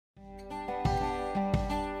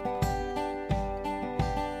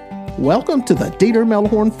Welcome to the Dieter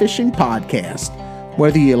Melhorn Fishing Podcast.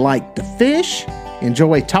 Whether you like to fish,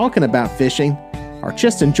 enjoy talking about fishing, or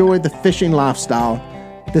just enjoy the fishing lifestyle,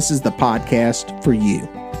 this is the podcast for you.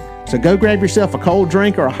 So go grab yourself a cold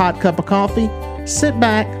drink or a hot cup of coffee, sit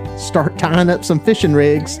back, start tying up some fishing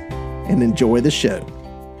rigs, and enjoy the show.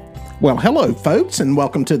 Well, hello, folks, and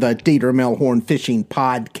welcome to the Dieter Melhorn Fishing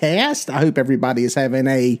Podcast. I hope everybody is having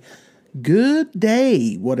a good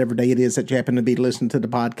day, whatever day it is that you happen to be listening to the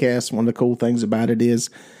podcast. One of the cool things about it is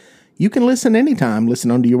you can listen anytime.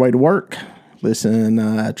 Listen on your way to work.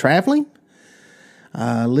 Listen traveling.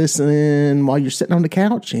 Listen while you're sitting on the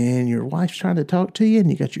couch and your wife's trying to talk to you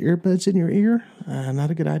and you got your earbuds in your ear.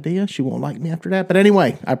 Not a good idea. She won't like me after that. But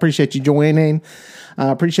anyway, I appreciate you joining. I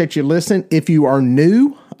appreciate you listening. If you are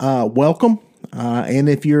new, welcome. And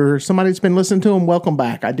if you're somebody that's been listening to them, welcome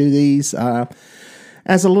back. I do these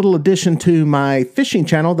as a little addition to my fishing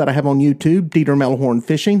channel that I have on YouTube, Dieter Melhorn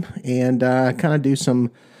Fishing, and kind of do some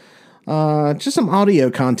just some audio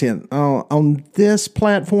content on this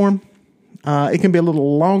platform. It can be a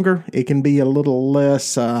little longer. It can be a little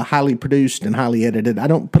less highly produced and highly edited. I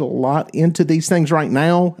don't put a lot into these things right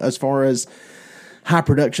now as far as high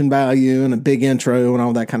production value and a big intro and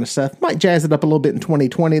all that kind of stuff. Might jazz it up a little bit in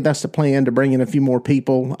 2020. That's the plan, to bring in a few more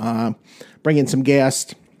people, bring in some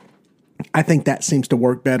guests. I think that seems to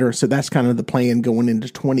work better. So that's kind of the plan going into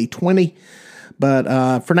 2020.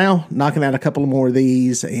 But for now, knocking out a couple more of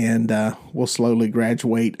these, and we'll slowly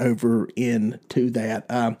graduate over into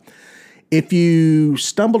that. If you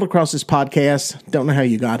stumbled across this podcast, don't know how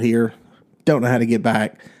you got here, don't know how to get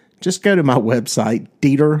back, just go to my website,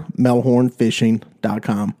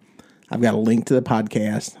 DieterMelhornFishing.com. I've got a link to the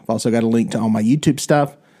podcast. I've also got a link to all my YouTube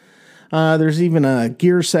stuff. There's even a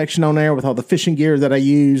gear section on there with all the fishing gear that I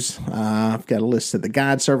use. I've got a list of the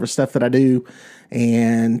guide service stuff that I do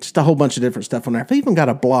and just a whole bunch of different stuff on there. I've even got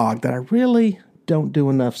a blog that I really don't do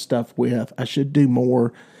enough stuff with. I should do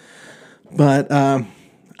more, but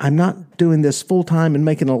I'm not doing this full time and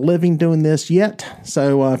making a living doing this yet.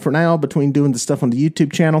 So for now, between doing the stuff on the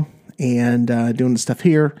YouTube channel and doing the stuff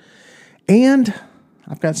here, and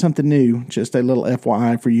I've got something new, just a little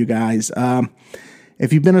FYI for you guys.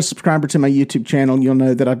 If you've been a subscriber to my YouTube channel, you'll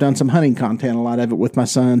know that I've done some hunting content, a lot of it with my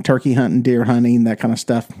son, turkey hunting, deer hunting, that kind of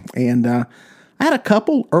stuff. And I had a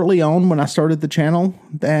couple early on when I started the channel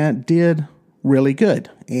that did really good.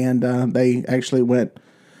 And they actually went,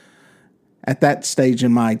 at that stage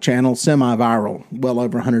in my channel, semi-viral, well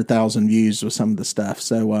over 100,000 views with some of the stuff.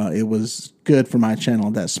 So it was good for my channel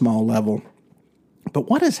at that small level. But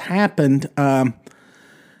what has happened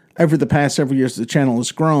over the past several years, the channel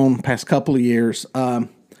has grown, past couple of years.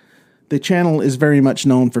 The channel is very much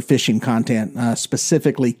known for fishing content,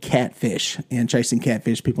 specifically catfish and chasing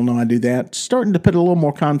catfish. People know I do that. Starting to put a little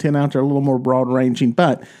more content out there, a little more broad ranging,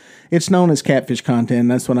 but it's known as catfish content.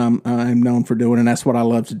 That's what I'm known for doing, and that's what I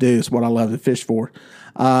love to do. It's what I love to fish for.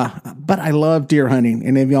 But I love deer hunting,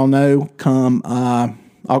 and if y'all know, come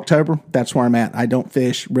October, that's where I'm at. I don't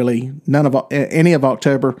fish really any of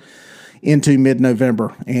October into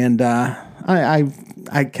mid-November, and the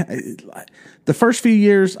first few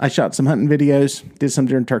years I shot some hunting videos, did some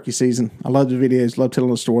during turkey season. I love the videos, love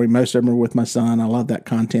telling the story. Most of them are with my son. I love that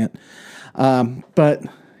content, but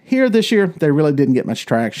here this year, they really didn't get much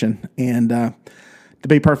traction. And to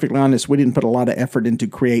be perfectly honest, we didn't put a lot of effort into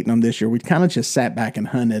creating them this year. We kind of just sat back and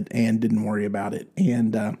hunted and didn't worry about it.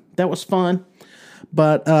 And that was fun.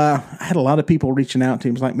 But I had a lot of people reaching out to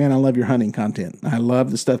me. It was like, man, I love your hunting content. I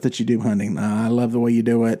love the stuff that you do hunting. I love the way you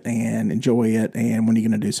do it and enjoy it. And when are you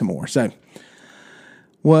going to do some more? So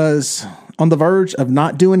was on the verge of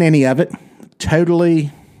not doing any of it.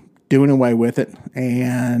 Totally doing away with it.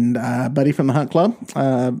 And a buddy from the hunt club,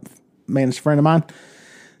 man, is a friend of mine.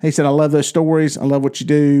 He said, I love those stories. I love what you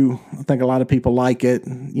do. I think a lot of people like it.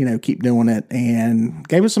 You know, keep doing it. And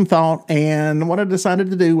gave us some thought. And what I decided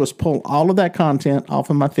to do was pull all of that content off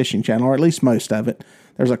of my fishing channel, or at least most of it.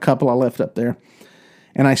 There's a couple I left up there.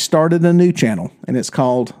 And I started a new channel, and it's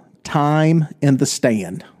called Time in the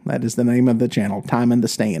Stand. That is the name of the channel, Time in the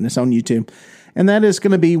Stand. It's on YouTube. And that is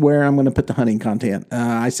going to be where I'm going to put the hunting content.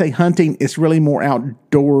 I say hunting, it's really more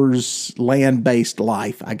outdoors, land-based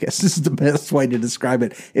life. I guess this is the best way to describe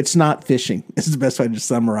it. It's not fishing. This is the best way to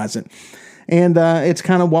summarize it. And it's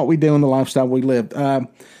kind of what we do in the lifestyle we live.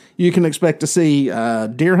 You can expect to see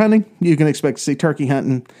deer hunting. You can expect to see turkey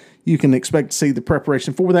hunting. You can expect to see the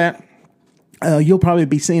preparation for that. You'll probably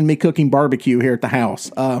be seeing me cooking barbecue here at the house.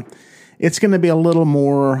 It's going to be a little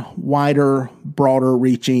more wider, broader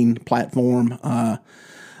reaching platform.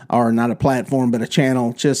 or not a platform, but a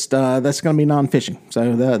channel, just that's going to be non-fishing.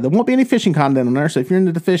 So there won't be any fishing content on there. So if you're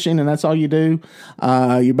into the fishing and that's all you do,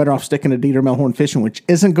 you're better off sticking to Dieter Melhorn Fishing, which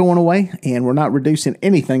isn't going away, and we're not reducing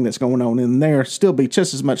anything that's going on in there. Still be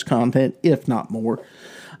just as much content, if not more.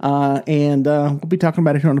 And we'll be talking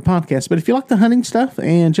about it here on the podcast. But if you like the hunting stuff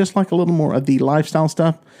and just like a little more of the lifestyle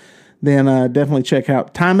stuff, then definitely check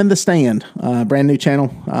out Time in the Stand, brand new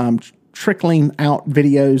channel. Trickling out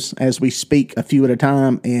videos as we speak, a few at a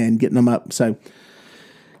time, and getting them up. So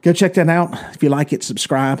go check that out. If you like it,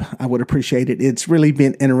 subscribe. I would appreciate it. It's really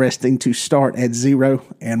been interesting to start at zero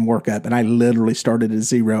and work up. And I literally started at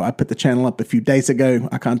zero. I put the channel up a few days ago.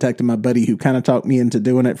 I contacted my buddy who kind of talked me into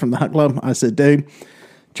doing it from the Hunt Club. I said, dude,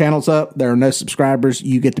 channel's up. There are no subscribers.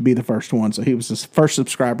 You get to be the first one. So he was the first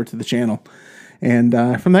subscriber to the channel. And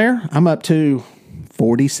from there, I'm up to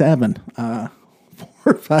 47.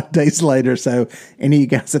 4 or 5 days later. So any of you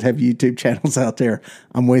guys that have YouTube channels out there,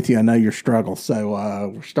 I'm with you. I know your struggle.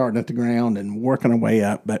 So we're starting at the ground and working our way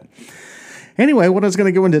up. But anyway, what I was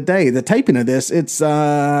going to go into today, the taping of this, it's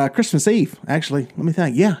Christmas Eve. Actually, let me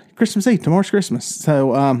think. Yeah, Christmas Eve. Tomorrow's Christmas.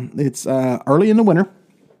 So it's early in the winter.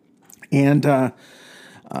 And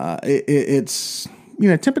it's...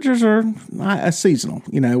 temperatures are seasonal.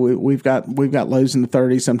 We've got lows in the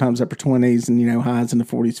 30s, sometimes upper 20s, and, highs in the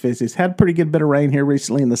 40s, 50s. Had a pretty good bit of rain here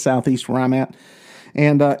recently in the southeast where I'm at.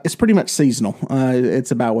 And it's pretty much seasonal. It's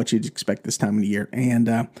about what you'd expect this time of the year. And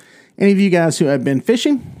any of you guys who have been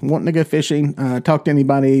fishing, wanting to go fishing, talk to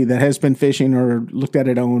anybody that has been fishing or looked at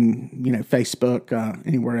it on, Facebook,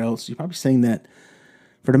 anywhere else, you've probably seen that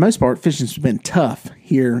for the most part, fishing's been tough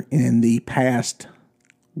here in the past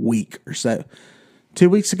week or so. 2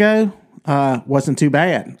 weeks ago, wasn't too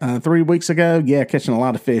bad. 3 weeks ago, catching a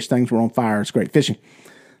lot of fish. Things were on fire. It's great fishing.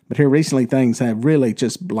 But here recently, things have really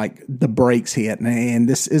just like the brakes hit. And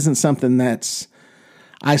this isn't something that's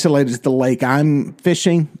isolated to the lake I'm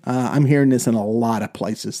fishing. I'm hearing this in a lot of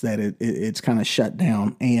places that it's kind of shut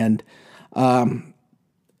down. And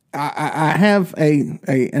I have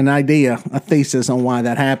an idea, a thesis on why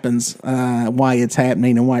that happens, why it's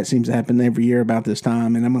happening, and why it seems to happen every year about this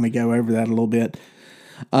time. And I'm going to go over that a little bit.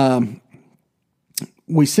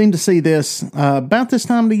 We seem to see this about this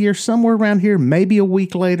time of the year, somewhere around here, maybe a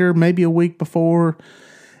week later, maybe a week before.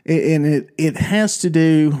 And it has to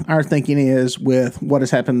do, our thinking is, with what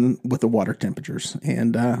has happened with the water temperatures.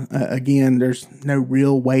 And again, there's no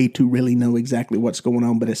real way to really know exactly what's going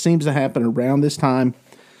on, but it seems to happen around this time.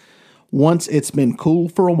 Once it's been cool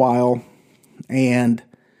for a while and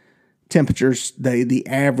temperatures, the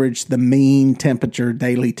average, the mean temperature,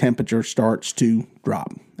 daily temperature starts to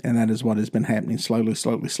drop. And that is what has been happening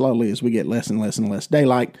slowly as we get less and less and less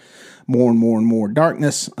daylight, more and more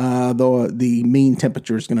darkness, the mean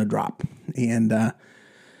temperature is going to drop. And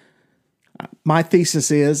my thesis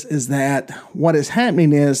is that what is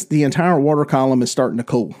happening is the entire water column is starting to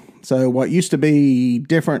cool. So what used to be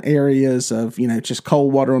different areas of, just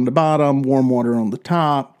cold water on the bottom, warm water on the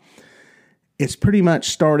top, it's pretty much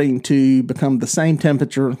starting to become the same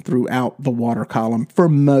temperature throughout the water column for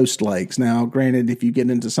most lakes. Now, granted, if you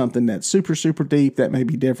get into something that's super, super deep, that may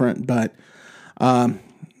be different, but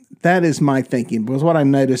that is my thinking. Because what I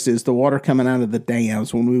noticed is the water coming out of the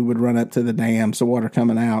dams, when we would run up to the dams, the water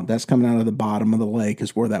coming out, that's coming out of the bottom of the lake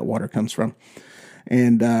is where that water comes from,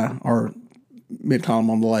 and or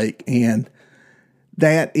mid-column on the lake. And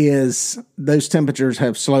that is, those temperatures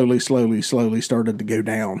have slowly started to go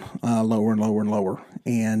down, lower and lower.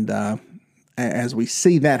 And as we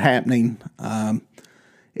see that happening,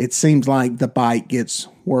 it seems like the bite gets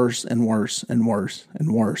worse and worse.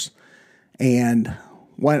 And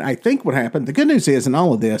what I think would happen, the good news is in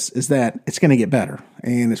all of this, is that it's going to get better.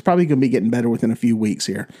 And it's probably going to be getting better within a few weeks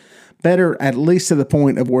here. Better at least to the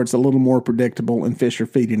point of where it's a little more predictable and fish are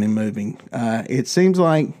feeding and moving. It seems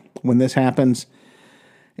like when this happens,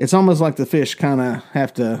 it's almost like the fish kind of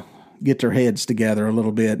have to get their heads together a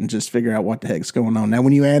little bit and just figure out what the heck's going on. Now,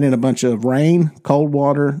 when you add in a bunch of rain, cold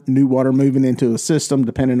water, new water moving into a system,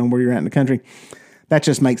 depending on where you're at in the country, that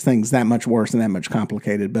just makes things that much worse and that much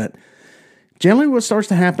complicated. But generally what starts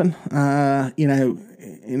to happen,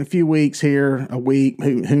 in a few weeks here, a week,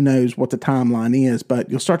 who knows what the timeline is, but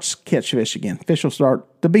you'll start to catch fish again. Fish will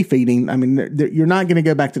start to be feeding. I mean, you're not going to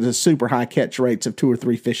go back to the super high catch rates of 2 or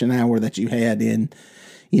 3 fish an hour that you had in,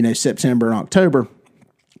 September and October,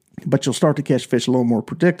 but you'll start to catch fish a little more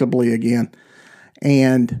predictably again.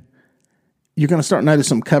 And you're going to start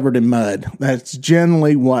noticing them covered in mud. That's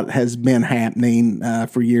generally what has been happening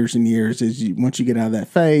for years and years. Is once you get out of that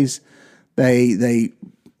phase, you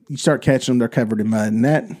start catching them, they're covered in mud. And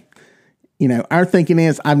that, our thinking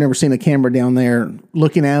is, I've never seen a camera down there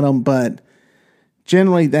looking at them, but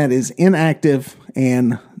Generally, that is inactive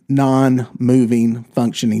and non-moving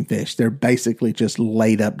functioning fish. They're basically just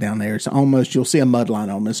laid up down there. It's almost, you'll see a mud line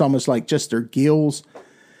on them. It's almost like just their gills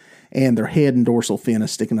and their head and dorsal fin is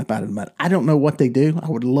sticking up out of the mud. I don't know what they do. I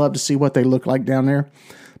would love to see what they look like down there.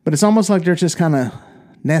 But it's almost like they're just kind of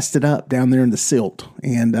nested up down there in the silt.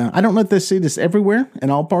 And I don't know if they see this everywhere in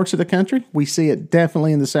all parts of the country. We see it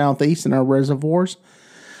definitely in the southeast in our reservoirs.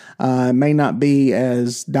 It may not be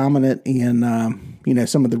as dominant in,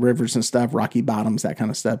 some of the rivers and stuff, rocky bottoms, that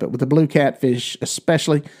kind of stuff. But with the blue catfish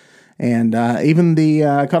especially, and even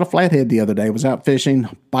I caught a flathead the other day. Was out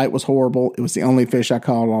fishing. Bite was horrible. It was the only fish I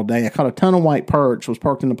caught all day. I caught a ton of white perch. Was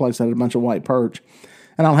parked in a place that had a bunch of white perch.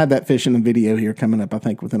 And I'll have that fish in the video here coming up, I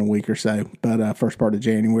think, within a week or so. But first part of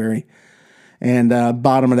January. And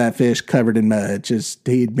bottom of that fish covered in mud. Just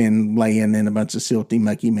he'd been laying in a bunch of silty,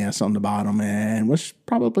 mucky mess on the bottom and was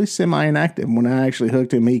probably semi-inactive. When I actually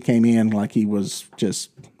hooked him, he came in like he was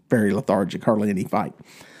just very lethargic, hardly any fight.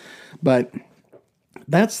 But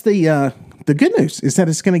that's the good news is that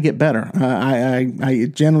it's going to get better.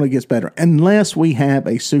 It generally gets better unless we have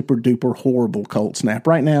a super duper horrible cold snap.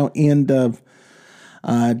 Right now, end of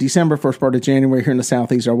December, first part of January here in the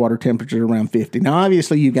southeast, our water temperature is around 50. Now,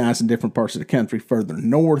 obviously, you guys in different parts of the country, further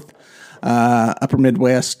north, upper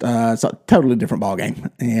Midwest, it's a totally different ballgame.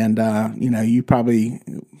 And, you probably,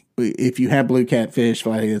 if you have blue catfish,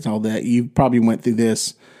 flatheads, all that, you probably went through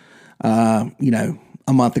this, a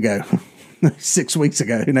month ago. 6 weeks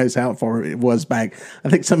ago. Who knows how far it was back. I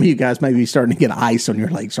think some of you guys may be starting to get ice on your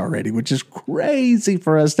lakes already, which is crazy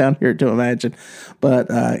for us down here to imagine. But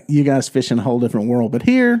you guys fish in a whole different world. But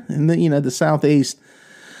here in the southeast,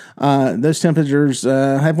 those temperatures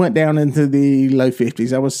have went down into the low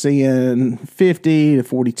 50s. I was seeing 50 to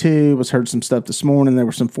 42. Was heard some stuff this morning. There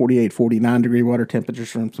were some 48, 49 degree water temperatures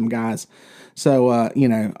from some guys. So,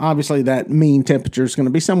 obviously that mean temperature is going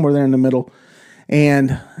to be somewhere there in the middle.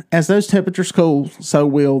 And as those temperatures cool, so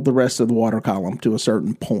will the rest of the water column to a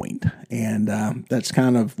certain point. And that's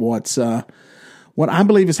kind of what I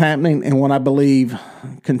believe is happening and what I believe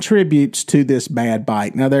contributes to this bad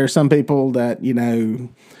bite. Now, there are some people that,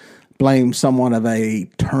 blame somewhat of a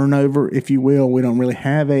turnover, if you will. We don't really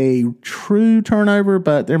have a true turnover,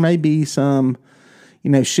 but there may be some,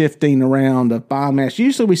 shifting around of biomass.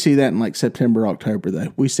 Usually we see that in like September, October,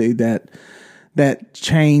 though. We see that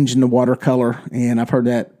change in the water color, and I've heard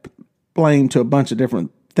that blamed to a bunch of different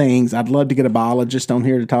things. I'd love to get a biologist on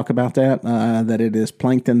here to talk about that, that it is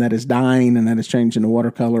plankton that is dying and that is changing the water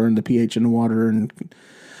color and the pH in the water and,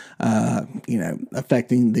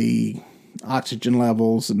 affecting the oxygen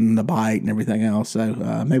levels and the bite and everything else. So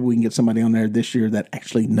maybe we can get somebody on there this year that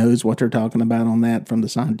actually knows what they're talking about on that from the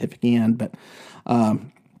scientific end. But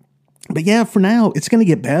yeah, for now, it's going to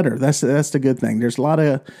get better. That's the good thing. There's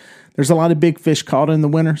a lot of big fish caught in the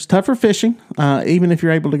winter. It's tougher fishing. Even if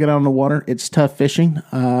you're able to get out on the water, it's tough fishing.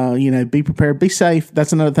 Be prepared, be safe.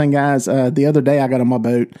 That's another thing, guys. The other day I got on my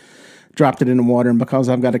boat, dropped it in the water, and because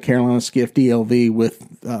I've got a Carolina Skiff DLV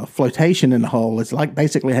with flotation in the hull, it's like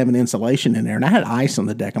basically having insulation in there. And I had ice on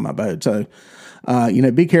the deck of my boat. So,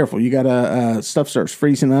 be careful. You got stuff starts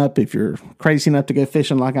freezing up. If you're crazy enough to go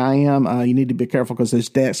fishing like I am, you need to be careful because those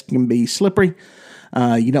decks can be slippery.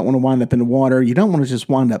 You don't want to wind up in the water. You don't want to just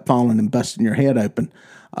wind up falling and busting your head open.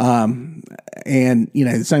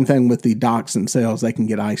 The same thing with the docks themselves. They can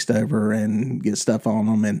get iced over and get stuff on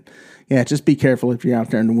them. And yeah, just be careful if you're out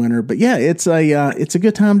there in the winter. But yeah, it's a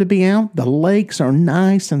good time to be out. The lakes are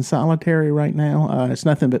nice and solitary right now. It's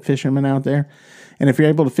nothing but fishermen out there. And if you're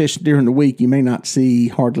able to fish during the week, you may not see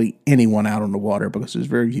hardly anyone out on the water because there's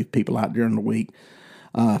very few people out during the week.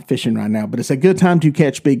 Fishing right now, but it's a good time to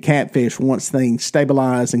catch big catfish once things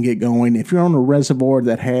stabilize and get going. If you're on a reservoir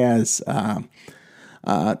that has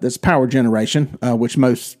that's power generation, which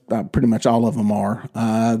most pretty much all of them are,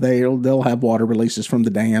 they'll have water releases from the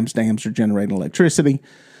dams. Dams are generating electricity.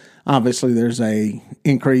 Obviously, there's a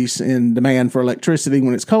increase in demand for electricity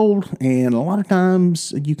when it's cold, and a lot of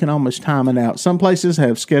times you can almost time it out. Some places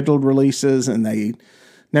have scheduled releases, and they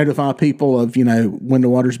notify people of when the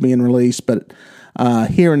water's being released, but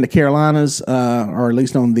here in the Carolinas, or at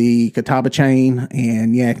least on the Catawba chain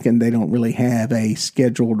and Yadkin, they don't really have a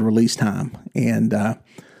scheduled release time. And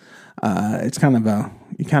it's kind of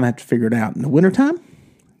you kind of have to figure it out. In the wintertime,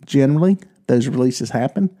 generally, those releases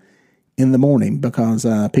happen in the morning because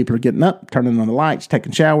people are getting up, turning on the lights,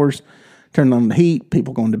 taking showers, turning on the heat,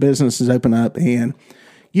 people going to businesses, open up. And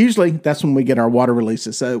usually that's when we get our water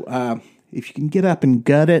releases. So, if you can get up and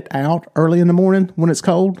gut it out early in the morning when it's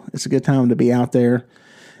cold, it's a good time to be out there.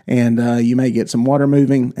 And you may get some water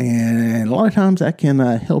moving. And a lot of times that can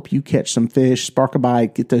help you catch some fish, spark a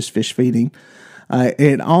bite, get those fish feeding.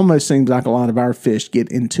 It almost seems like a lot of our fish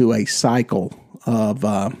get into a cycle of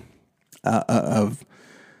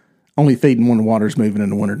only feeding when the water's moving in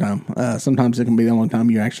the wintertime. Sometimes it can be the only time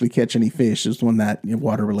you actually catch any fish is when that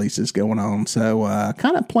water release is going on. So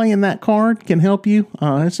kind of playing that card can help you.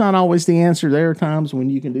 It's not always the answer. There are times when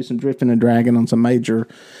you can do some drifting and dragging on some bigger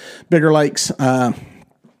lakes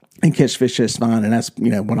and catch fish just fine. And that's,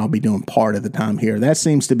 what I'll be doing part of the time here. That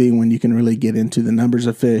seems to be when you can really get into the numbers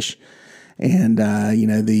of fish. And,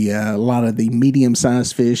 a lot of the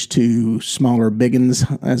medium-sized fish to smaller biggins,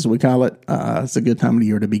 as we call it, it's a good time of the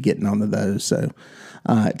year to be getting onto those. So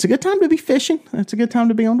it's a good time to be fishing. It's a good time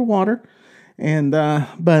to be on the water. And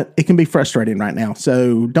but it can be frustrating right now.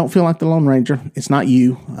 So don't feel like the Lone Ranger. It's not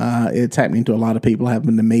you. It's happening to a lot of people,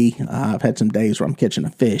 happened to me. I've had some days where I'm catching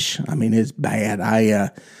a fish. I mean, it's bad. I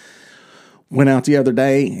went out the other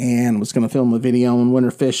day and was going to film a video on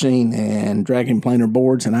winter fishing and dragging planer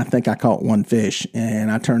boards, and I think I caught one fish,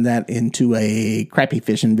 and I turned that into a crappie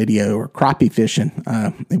fishing video, or crappie fishing.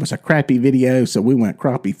 It was a crappie video, so we went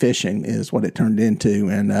crappie fishing is what it turned into,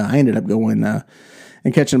 and I ended up going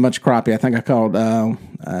and catching a bunch of crappie. I think I caught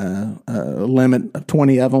a limit of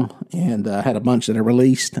 20 of them, and had a bunch that I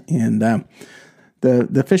released, and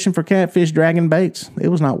The fishing for catfish dragging baits, it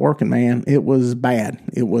was not working, man. It was bad.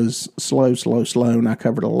 It was slow, and I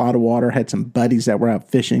covered a lot of water. Had some buddies that were out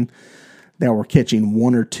fishing that were catching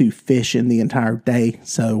one or two fish in the entire day.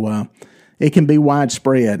 So it can be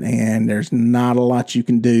widespread, and there's not a lot you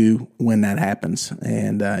can do when that happens.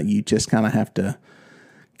 And you just kind of have to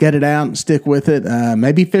get it out and stick with it.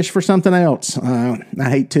 Maybe fish for something else. I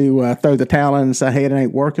hate to throw the towel in and say, hey, it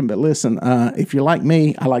ain't working. But listen, if you're like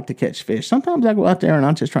me, I like to catch fish. Sometimes I go out there and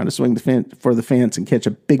I'm just trying to swing the fence for the fence and catch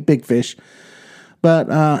a big fish. But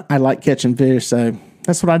I like catching fish, so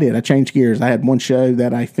that's what I did. I changed gears. I had one show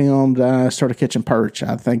that I filmed, started catching perch.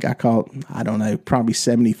 I think I caught, probably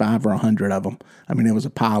 75 or 100 of them. I mean, it was a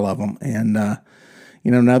pile of them. And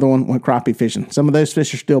another one went crappie fishing. Some of those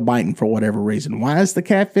fish are still biting for whatever reason. Why is the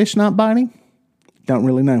catfish not biting? Don't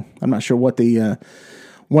really know. I'm not sure what it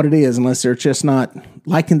is, unless they're just not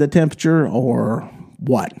liking the temperature or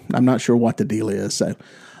what. I'm not sure what the deal is. So,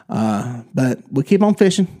 but we keep on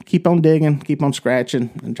fishing, keep on digging, keep on scratching,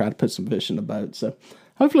 and try to put some fish in the boat. So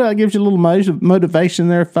hopefully that gives you a little motivation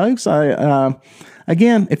there, folks.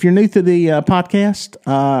 Again, if you're new to the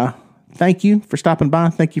podcast, thank you for stopping by.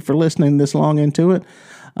 Thank you for listening this long into it.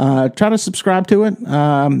 Try to subscribe to it.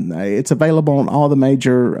 It's available on all the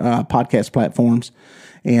major podcast platforms.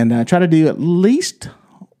 And try to do at least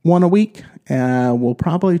one a week. We'll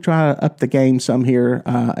probably try to up the game some here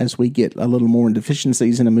as we get a little more into fishing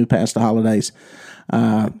season and move past the holidays.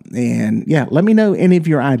 And yeah, let me know any of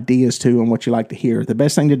your ideas too on what you like to hear. The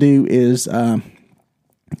best thing to do is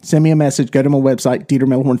send me a message. Go to my website,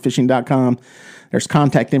 DieterMelhornFishing.com. There's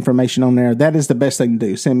contact information on there. That is the best thing to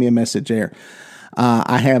do. Send me a message there.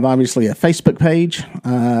 I have obviously a Facebook page,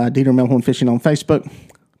 Dieter Melhorn Fishing on Facebook.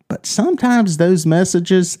 But sometimes those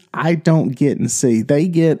messages I don't get and see. They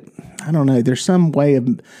get, I don't know, there's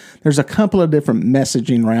a couple of different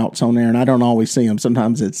messaging routes on there, and I don't always see them.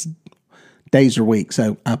 Sometimes it's days or weeks.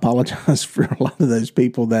 So I apologize for a lot of those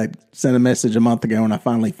people that sent a message a month ago and I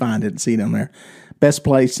finally find it and see it on there. Best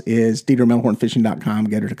place is DieterMelhornFishing.com.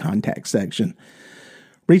 Go to the contact section.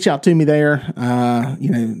 Reach out to me there.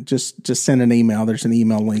 Just send an email. There's an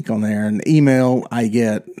email link on there. An email I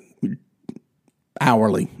get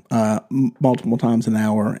hourly, multiple times an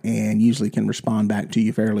hour, and usually can respond back to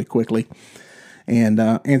you fairly quickly and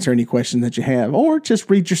answer any question that you have, or just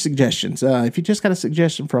read your suggestions. If you just got a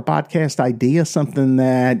suggestion for a podcast idea, something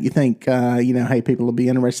that you think, hey, people will be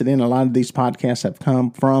interested in, a lot of these podcasts have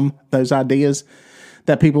come from those ideas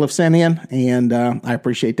that people have sent in, and I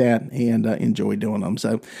appreciate that and enjoy doing them.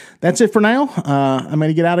 So that's it for now. I'm going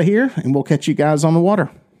to get out of here, and we'll catch you guys on the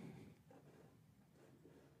water.